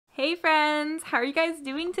Hey friends, how are you guys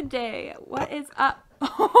doing today? What is up?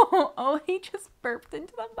 Oh, he just burped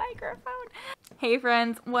into the microphone. Hey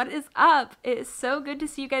friends, what is up? It is so good to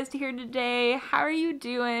see you guys here today. How are you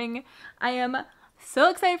doing? I am so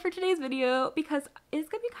excited for today's video because it's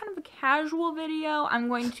gonna be kind of a casual video. I'm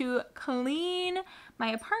going to clean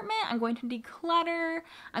my apartment, I'm going to declutter,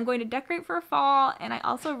 I'm going to decorate for fall, and I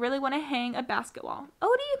also really want to hang a basket wall.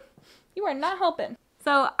 Odie, you are not helping.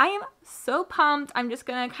 So I am so pumped. I'm just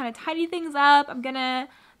gonna kind of tidy things up. I'm gonna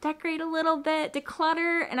decorate a little bit,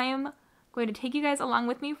 declutter, and I am going to take you guys along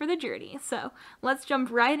with me for the journey. So let's jump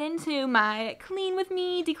right into my clean with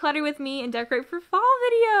me, declutter with me, and decorate for fall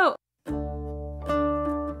video.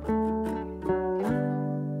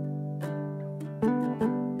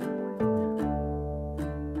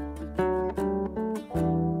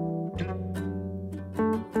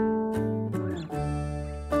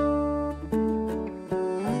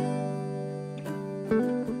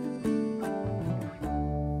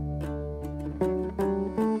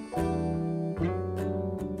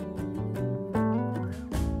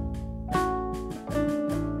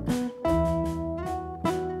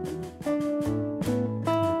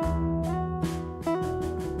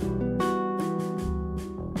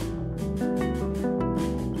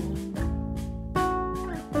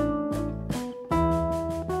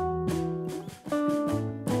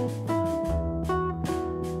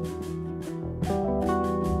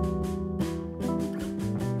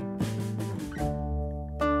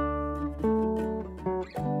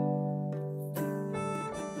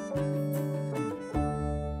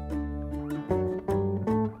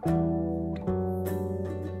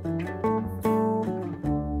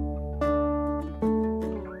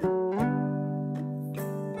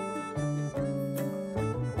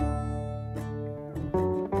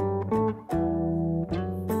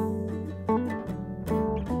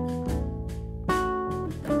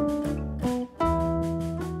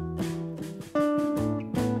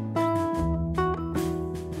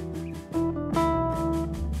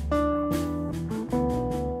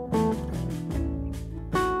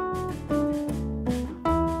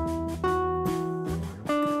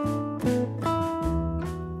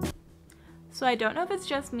 So I don't know if it's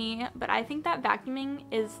just me, but I think that vacuuming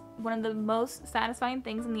is one of the most satisfying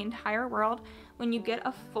things in the entire world. When you get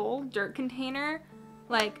a full dirt container,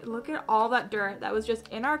 like look at all that dirt that was just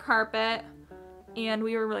in our carpet and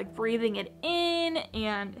we were like breathing it in,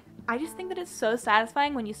 and I just think that it's so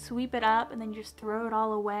satisfying when you sweep it up and then you just throw it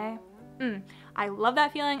all away. I love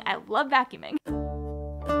that feeling. I love vacuuming.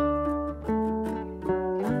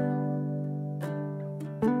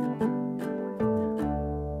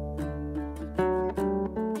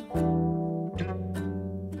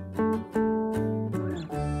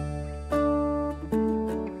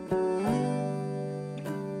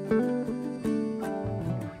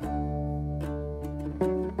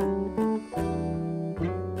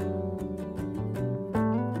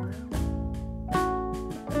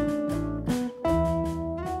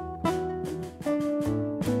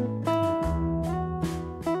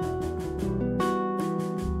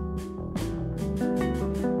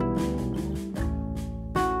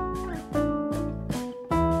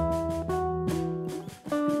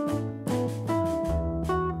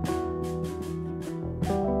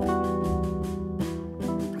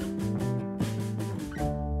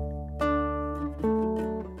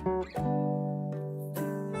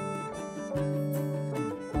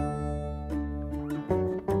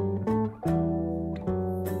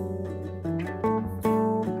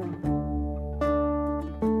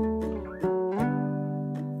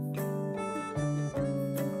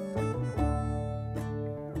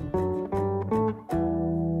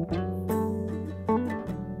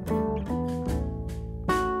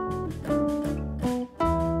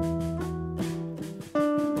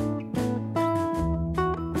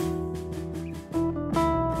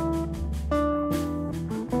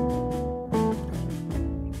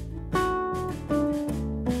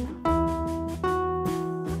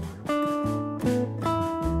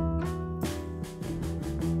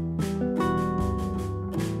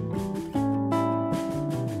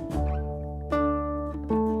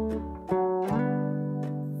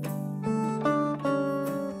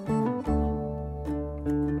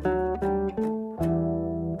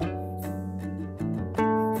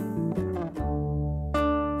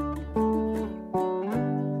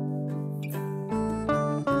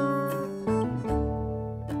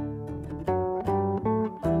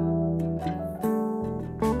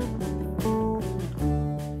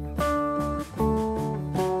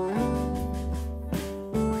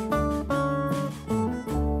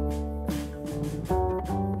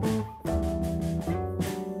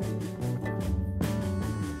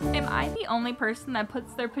 I the only person that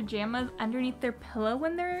puts their pajamas underneath their pillow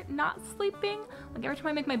when they're not sleeping? Like every time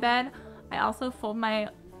I make my bed, I also fold my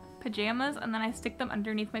pajamas and then I stick them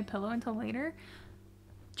underneath my pillow until later.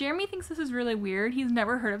 Jeremy thinks this is really weird. He's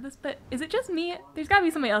never heard of this, but is it just me? There's gotta be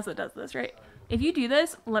somebody else that does this, right? If you do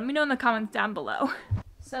this, let me know in the comments down below.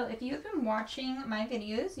 So if you've been watching my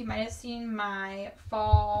videos, you might have seen my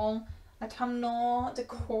fall autumnal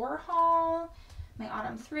decor haul, my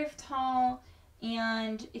autumn thrift haul,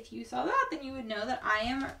 and if you saw that, then you would know that I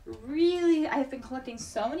have been collecting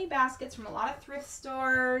so many baskets from a lot of thrift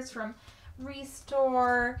stores, from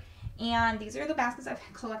Restore, and these are the baskets I've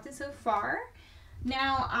collected so far.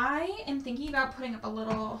 Now I am thinking about putting up a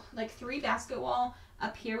little like 3 basket wall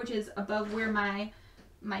up here, which is above where my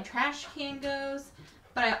trash can goes.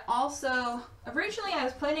 But I also, originally I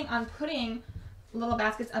was planning on putting little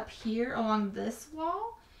baskets up here along this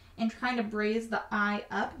wall and trying to braise the eye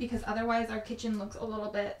up, because otherwise our kitchen looks a little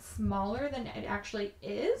bit smaller than it actually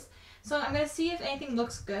is. So I'm going to see if anything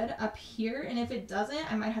looks good up here, and if it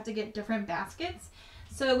doesn't, I might have to get different baskets.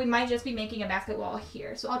 So we might just be making a basket wall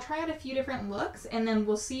here. So I'll try out a few different looks, and then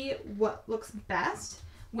we'll see what looks best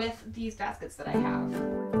with these baskets that I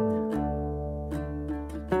have.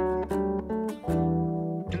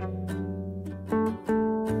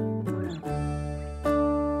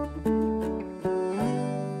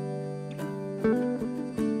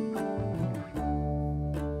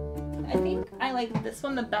 This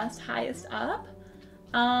one the best, highest up.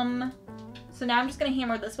 So now I'm just gonna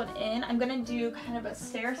hammer this one in. I'm gonna do kind of a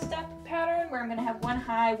stair step pattern where I'm gonna have one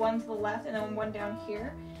high, one to the left, and then one down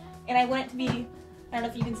here. And I want it to be, I don't know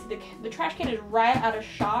if you can see, the trash can is right out of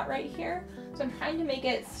shot right here. So I'm trying to make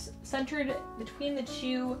it centered between the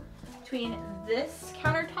two, between this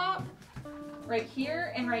countertop right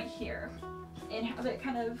here and right here. And have it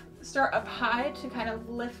kind of start up high to kind of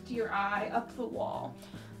lift your eye up the wall.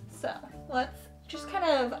 So let's just kind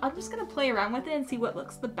of, I'm just gonna play around with it and see what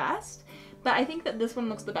looks the best. But I think that this one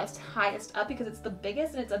looks the best highest up because it's the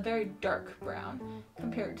biggest and it's a very dark brown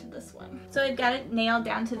compared to this one. So I've got it nailed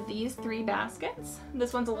down to these 3 baskets.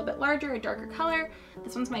 This one's a little bit larger, a darker color.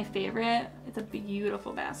 This one's my favorite. It's a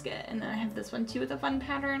beautiful basket. And then I have this one too with a fun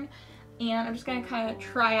pattern. And I'm just gonna kind of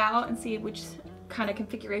try out and see which kind of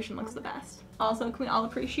configuration looks the best. Also, can we all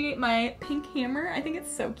appreciate my pink hammer? I think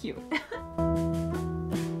it's so cute.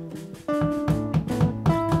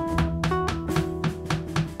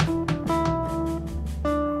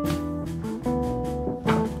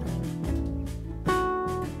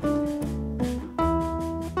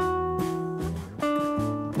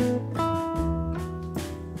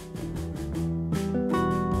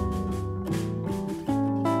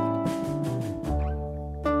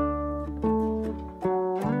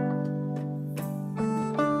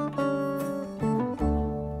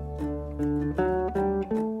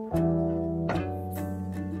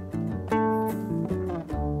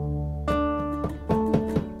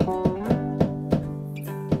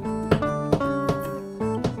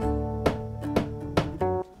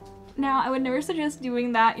 Now, I would never suggest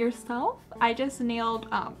doing that yourself. I just nailed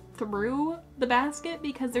through the basket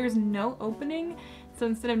because there's no opening. So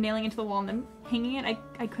instead of nailing it to the wall and then hanging it,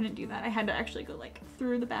 I couldn't do that. I had to actually go like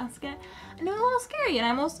through the basket. And it was a little scary and I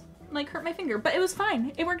almost like hurt my finger, but it was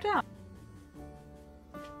fine. It worked out.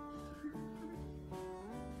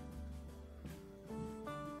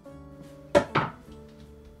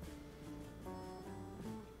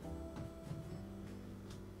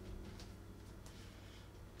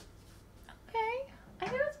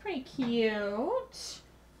 Pretty cute.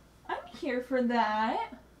 I'm here for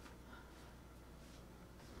that.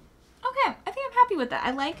 Okay, I think I'm happy with that.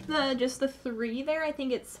 I like just the 3 there. I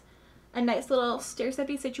think it's a nice little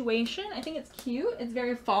stair-steppy situation. I think it's cute. It's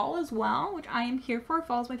very fall as well, which I am here for.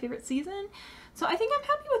 Fall is my favorite season. So I think I'm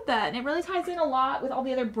happy with that. And it really ties in a lot with all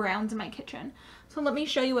the other browns in my kitchen. So let me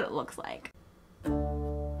show you what it looks like.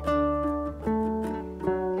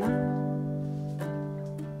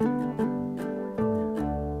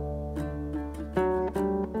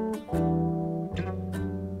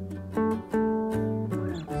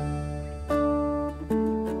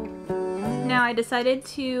 Now I decided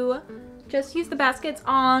to just use the baskets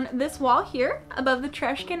on this wall here above the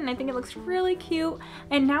trash can, and I think it looks really cute.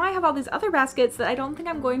 And now I have all these other baskets that I don't think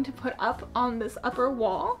I'm going to put up on this upper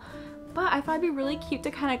wall, but I thought it'd be really cute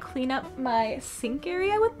to kind of clean up my sink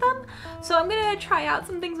area with them. So I'm gonna try out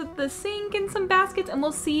some things with the sink and some baskets, and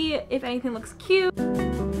we'll see if anything looks cute.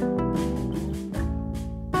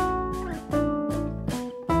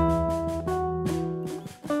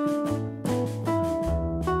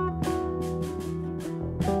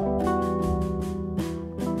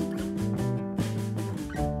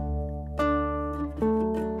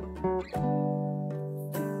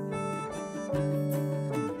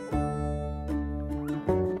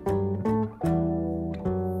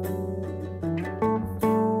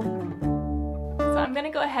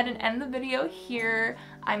 and end the video here.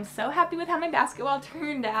 I'm so happy with how my basket wall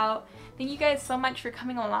turned out. Thank you guys so much for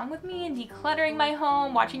coming along with me and decluttering my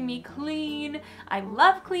home, watching me clean. I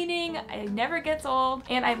love cleaning, it never gets old,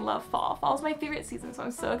 and I love fall. Fall is my favorite season, so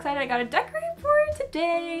I'm so excited I got to decorate for it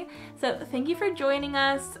today. So thank you for joining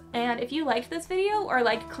us, and if you liked this video or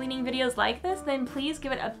liked cleaning videos like this, then please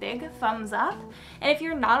give it a big thumbs up. And if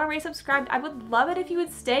you're not already subscribed, I would love it if you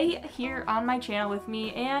would stay here on my channel with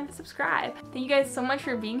me and subscribe. Thank you guys so much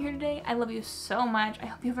for being here today. I love you so much. I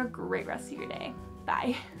hope you have a great rest of your day.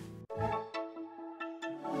 Bye.